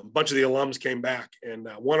a bunch of the alums came back, and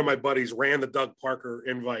one of my buddies ran the Doug Parker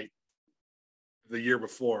invite the year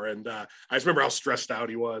before. And I just remember how stressed out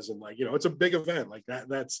he was. And like, you know, it's a big event like that.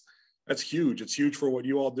 That's huge. It's huge for what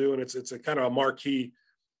you all do. And it's a kind of a marquee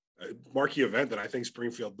event that I think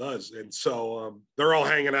Springfield does. And so they're all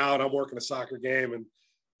hanging out. I'm working a soccer game,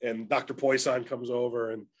 and Dr. Poisson comes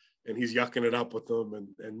over and he's yucking it up with them.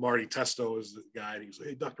 And Marty Testo is the guy. And he's like,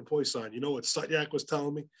 hey, Dr. Poisson, you know what Sutyak was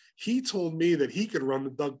telling me? He told me that he could run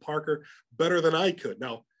the Doug Parker better than I could.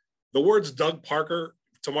 Now, the words Doug Parker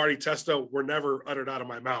to Marty Testo were never uttered out of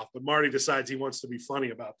my mouth, but Marty decides he wants to be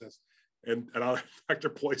funny about this. And Dr.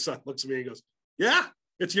 Poisson looks at me and goes, yeah,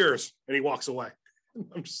 it's yours. And he walks away.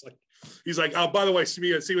 I'm just like, he's like, oh, by the way, see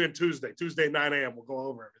me on Tuesday at 9 a.m. We'll go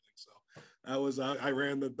over everything. So I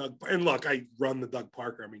ran the Doug, and look, I run the Doug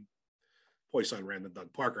Parker. I mean, Poisson ran the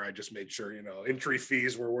Doug Parker. I just made sure, you know, entry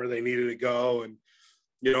fees were where they needed to go. And,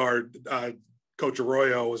 you know, our Coach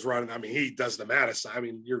Arroyo was running. I mean, he does the Madison. I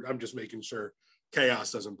mean, I'm just making sure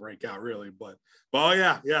chaos doesn't break out really, but oh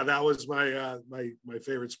yeah, that was my my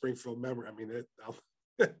favorite Springfield memory. I mean,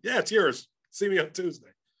 yeah, it's yours. See me on Tuesday.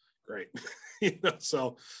 Great. You know,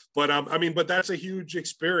 so, but I mean, but that's a huge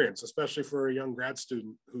experience, especially for a young grad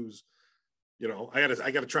student who's, you know,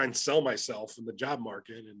 I got to try and sell myself in the job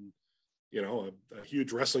market, and you know, a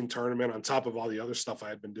huge wrestling tournament on top of all the other stuff I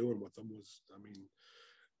had been doing with them was, I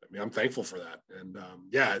mean, I'm thankful for that. And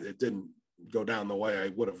yeah, it didn't go down the way I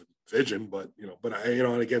would have envisioned, but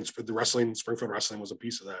and again, the wrestling, Springfield wrestling was a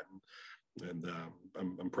piece of that, and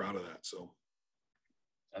I'm proud of that. So.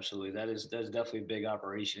 Absolutely. That's definitely a big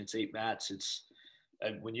operation. It's 8 mats.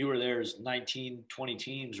 When you were there, it's 19, 20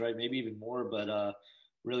 teams, right? Maybe even more, but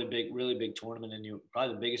really big tournament, and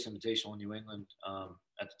probably the biggest invitational in New England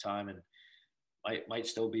at the time, and might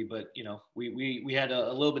still be. But you know, we had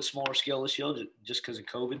a little bit smaller scale this year just because of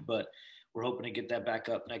COVID, but we're hoping to get that back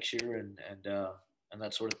up next year and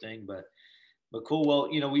that sort of thing. But cool. Well,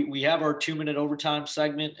 you know, we have our 2-minute overtime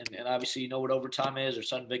segment, and obviously you know what overtime is, or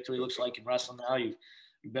sudden victory looks like in wrestling now.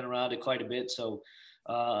 You've been around it quite a bit. So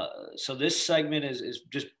this segment is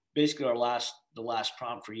just basically the last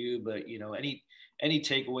prompt for you, but you know, any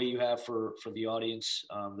takeaway you have for the audience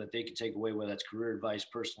that they can take away, whether that's career advice,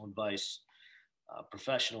 personal advice,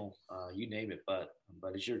 professional, you name it, but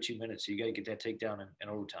it's your 2 minutes. So you got to get that takedown in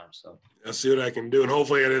overtime. So I'll see what I can do. And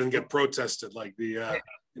hopefully I didn't get protested like the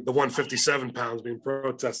 157 pounds being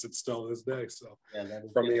protested still to this day. So yeah,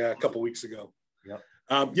 from the couple weeks ago. Yep.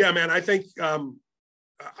 Yeah, man, I think,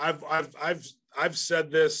 I've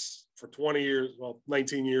said this for 20 years, well,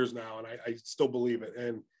 19 years now, and I still believe it.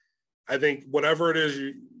 And I think whatever it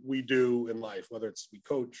is we do in life, whether it's we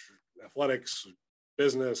coach, athletics,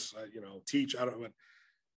 business, you know, teach, I don't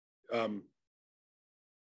know,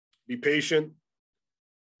 be patient,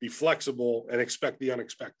 be flexible, and expect the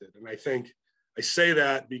unexpected. And I think I say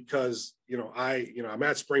that because, you know, I'm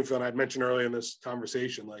at Springfield. I mentioned earlier in this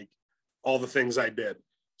conversation, like all the things I did.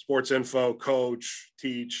 Sports info, coach,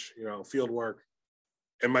 teach, you know, field work.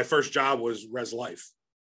 And my first job was Res Life.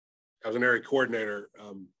 I was an area coordinator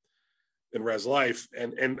in Res Life.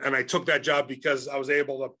 And I took that job because I was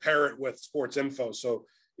able to pair it with sports info. So,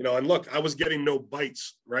 you know, and look, I was getting no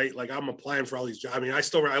bites, right? Like I'm applying for all these jobs. I mean,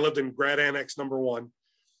 I lived in Grad Annex #1.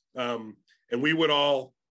 And we would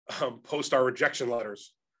all post our rejection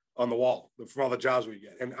letters on the wall from all the jobs we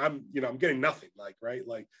get. And I'm getting nothing, right?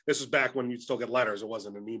 Like this is back when you'd still get letters. It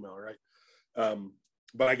wasn't an email, right?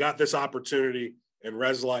 But I got this opportunity in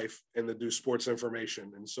Res Life and to do sports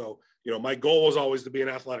information. And so, you know, my goal was always to be an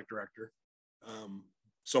athletic director.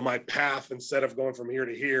 So my path, instead of going from here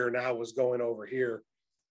to here, now was going over here.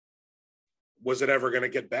 Was it ever going to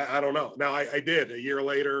get back? I don't know. Now I did. A year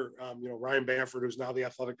later, you know, Ryan Bamford, who's now the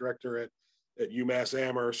athletic director at UMass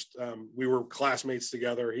Amherst. We were classmates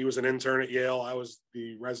together. He was an intern at Yale. I was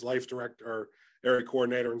the Res Life director, or area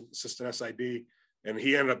coordinator and assistant SID. And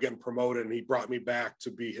he ended up getting promoted, and he brought me back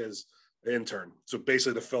to be his intern. So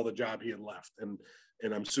basically to fill the job he had left.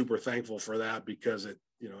 And I'm super thankful for that because it,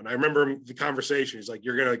 you know, and I remember the conversation. He's like,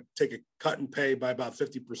 you're going to take a cut in pay by about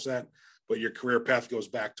 50%, but your career path goes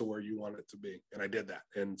back to where you want it to be. And I did that.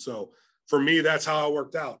 And so for me, that's how it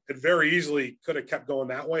worked out. It very easily could have kept going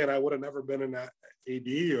that way, and I would have never been in that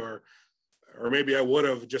AD, or maybe I would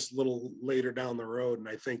have just a little later down the road. And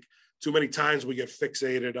I think too many times we get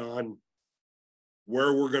fixated on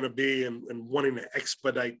where we're going to be and wanting to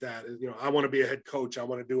expedite that. You know, I want to be a head coach. I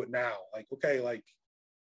want to do it now. Like, okay, like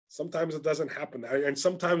sometimes it doesn't happen. And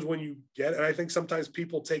sometimes when you get, and I think sometimes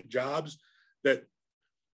people take jobs that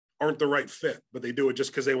aren't the right fit, but they do it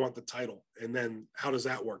just because they want the title. And then how does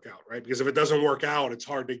that work out, right? Because if it doesn't work out, it's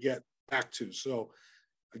hard to get back to. So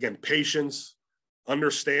again, patience,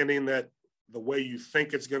 understanding that the way you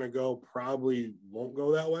think it's going to go probably won't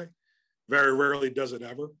go that way, very rarely does it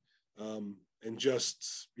ever. And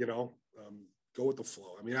just, go with the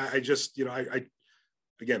flow. I mean, I just,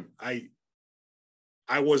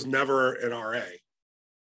 I was never an RA,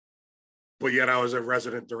 but yet I was a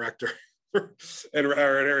resident director and or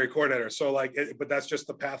an area coordinator. So but that's just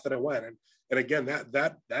the path that it went. And again,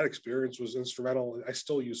 that experience was instrumental. I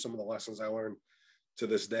still use some of the lessons I learned to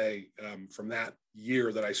this day from that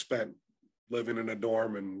year that I spent living in a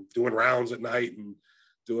dorm and doing rounds at night and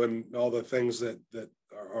doing all the things that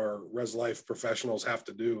our res life professionals have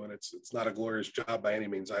to do. And it's not a glorious job by any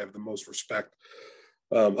means. I have the most respect,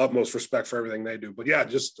 utmost respect for everything they do. But yeah,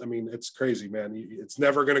 it's crazy, man. It's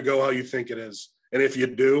never going to go how you think it is. And if you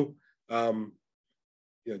do,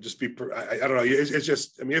 just be, I don't know. It's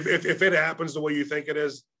just, if it happens the way you think it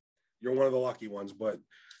is, you're one of the lucky ones. But,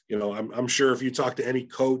 I'm sure if you talk to any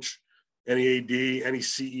coach, any AD, any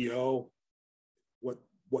CEO,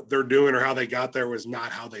 what they're doing or how they got there was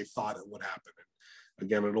not how they thought it would happen. And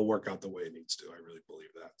again, it'll work out the way it needs to. I really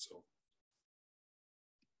believe that. So.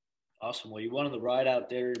 Awesome. Well, you wanted the ride out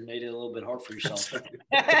there and made it a little bit hard for yourself.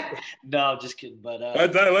 No, I'm just kidding. But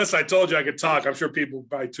unless I told you I could talk, I'm sure people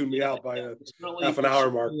probably tune me out by a half an hour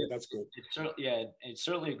mark. But that's cool. It's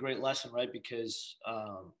certainly a great lesson, right? Because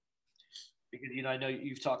I know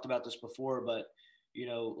you've talked about this before, but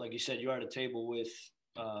like you said, you're at a table with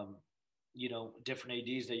different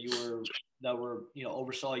ADs that were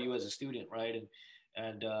oversaw you as a student, right?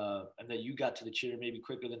 And that you got to the chair maybe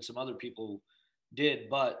quicker than some other people did,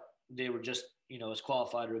 but they were just, as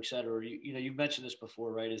qualified or et cetera. You've mentioned this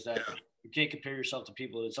before, right? Is that you can't compare yourself to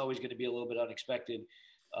people. It's always going to be a little bit unexpected.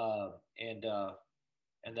 And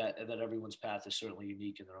that everyone's path is certainly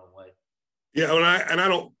unique in their own way. Yeah. And I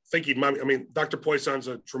don't think he'd mind. I mean, Dr. Poisson's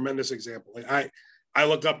a tremendous example. I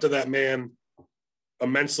looked up to that man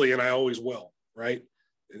immensely, and I always will. Right.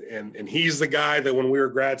 And he's the guy that when we were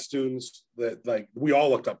grad students that we all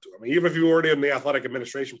looked up to. I mean, even if you were already in the athletic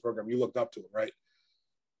administration program, you looked up to him. Right.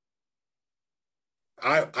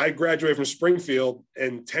 I graduated from Springfield,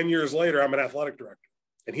 and 10 years later, I'm an athletic director,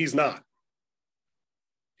 and he's not.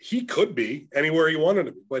 He could be anywhere he wanted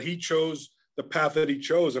to be, but he chose the path that he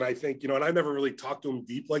chose. And I think, and I never really talked to him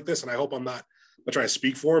deep like this, and I hope I'm not trying to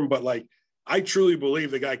speak for him, but I truly believe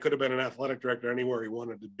the guy could have been an athletic director anywhere he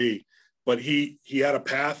wanted to be, but he had a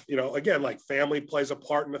path, again, family plays a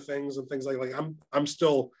part in the things and things like I'm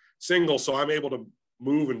still single, so I'm able to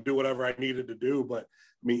move and do whatever I needed to do. But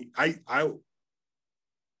I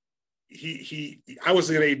was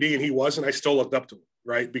an AD and he wasn't. I still looked up to him,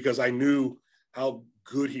 right? Because I knew how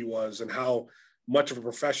good he was and how much of a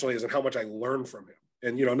professional he is and how much I learned from him.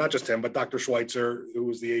 And, not just him, but Dr. Schweitzer, who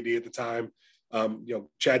was the AD at the time,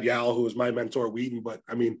 Chad Yao, who was my mentor at Wheaton. But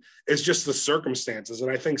it's just the circumstances.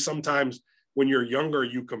 And I think sometimes when you're younger,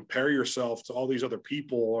 you compare yourself to all these other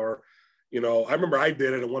people, or, I remember I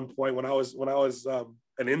did it at one point when I was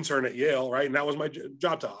an intern at Yale, right? And that was my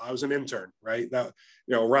job title. I was an intern, right? Now,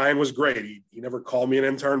 Ryan was great. He never called me an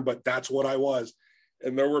intern, but that's what I was.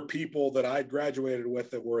 And there were people that I graduated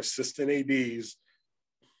with that were assistant ADs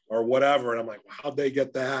or whatever. And I'm like, well, how'd they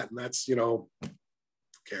get that? And that's, who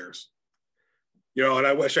cares? And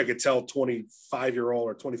I wish I could tell 25-year-old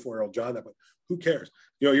or 24-year-old John that, but who cares?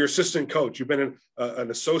 Your assistant coach, you've been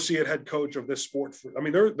an associate head coach of this sport.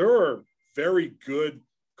 There are very good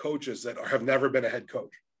coaches that have never been a head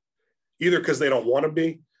coach, either because they don't want to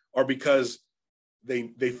be or because they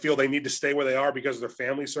feel they need to stay where they are because of their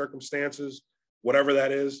family circumstances, whatever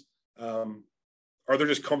that is, or they're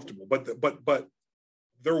just comfortable. But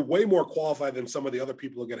they're way more qualified than some of the other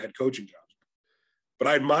people who get head coaching jobs. But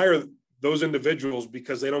I admire those individuals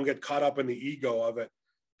because they don't get caught up in the ego of it.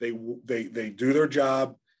 They do their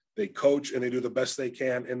job, they coach, and they do the best they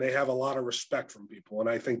can, and they have a lot of respect from people. And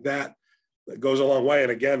I think that goes a long way.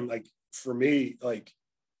 And again, for me,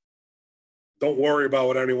 don't worry about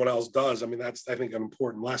what anyone else does. That's, I think, an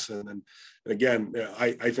important lesson. And again,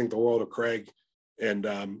 I think the world of Craig, and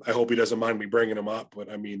I hope he doesn't mind me bringing him up, but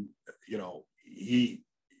it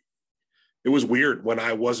was weird when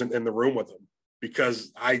I wasn't in the room with him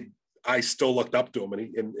because I still looked up to him,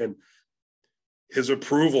 and his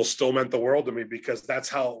approval still meant the world to me because that's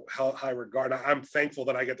how high regard. I'm thankful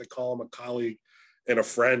that I get to call him a colleague and a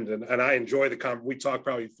friend, and I enjoy the conversation. We talk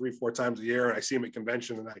probably 3-4 times a year, and I see him at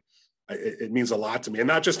convention, and it means a lot to me. And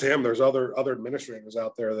not just him. There's other administrators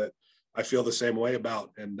out there that I feel the same way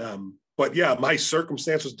about. And but yeah, my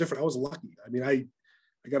circumstance was different. I was lucky. I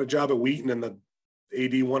got a job at Wheaton, and the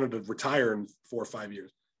AD wanted to retire in 4 or 5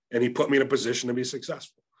 years, and he put me in a position to be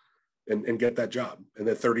successful and get that job. And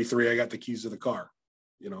at 33, I got the keys to the car.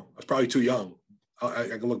 I was probably too young. I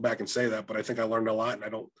can look back and say that, but I think I learned a lot, and I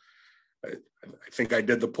don't I think I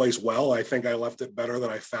did the place well. I think I left it better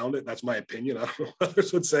than I found it. That's my opinion. I don't know what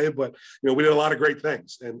others would say, but we did a lot of great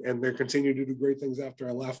things, and they continued to do great things after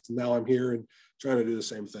I left. And now I'm here and trying to do the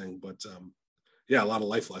same thing. But yeah, a lot of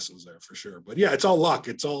life lessons there for sure. But yeah, it's all luck.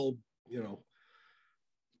 It's all,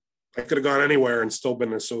 I could have gone anywhere and still been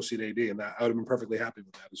an associate AD, and that I would have been perfectly happy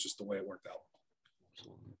with that. It's just the way it worked out.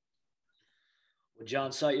 Absolutely. Well,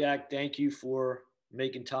 John Sityak, thank you for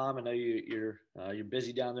making time. I know you're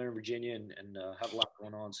busy down there in Virginia and have a lot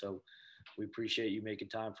going on. So we appreciate you making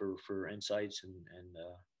time for insights and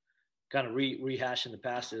kind of rehashing the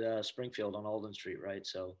past at Springfield on Alden Street, right?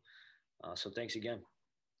 So thanks again.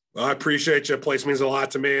 Well, I appreciate you. Place means a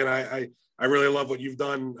lot to me, and I really love what you've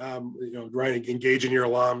done. Right, engaging your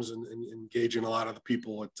alums and engaging a lot of the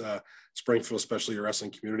people at Springfield, especially your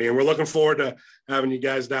wrestling community. And we're looking forward to having you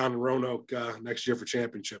guys down in Roanoke next year for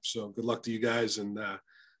championships. So good luck to you guys, and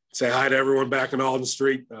say hi to everyone back in Alden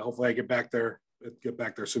Street. Hopefully, I get back there.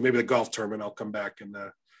 So maybe the golf tournament, I'll come back and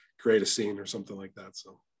create a scene or something like that.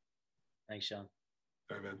 So, thanks, Sean.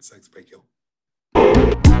 All right, man. Thanks, thank you.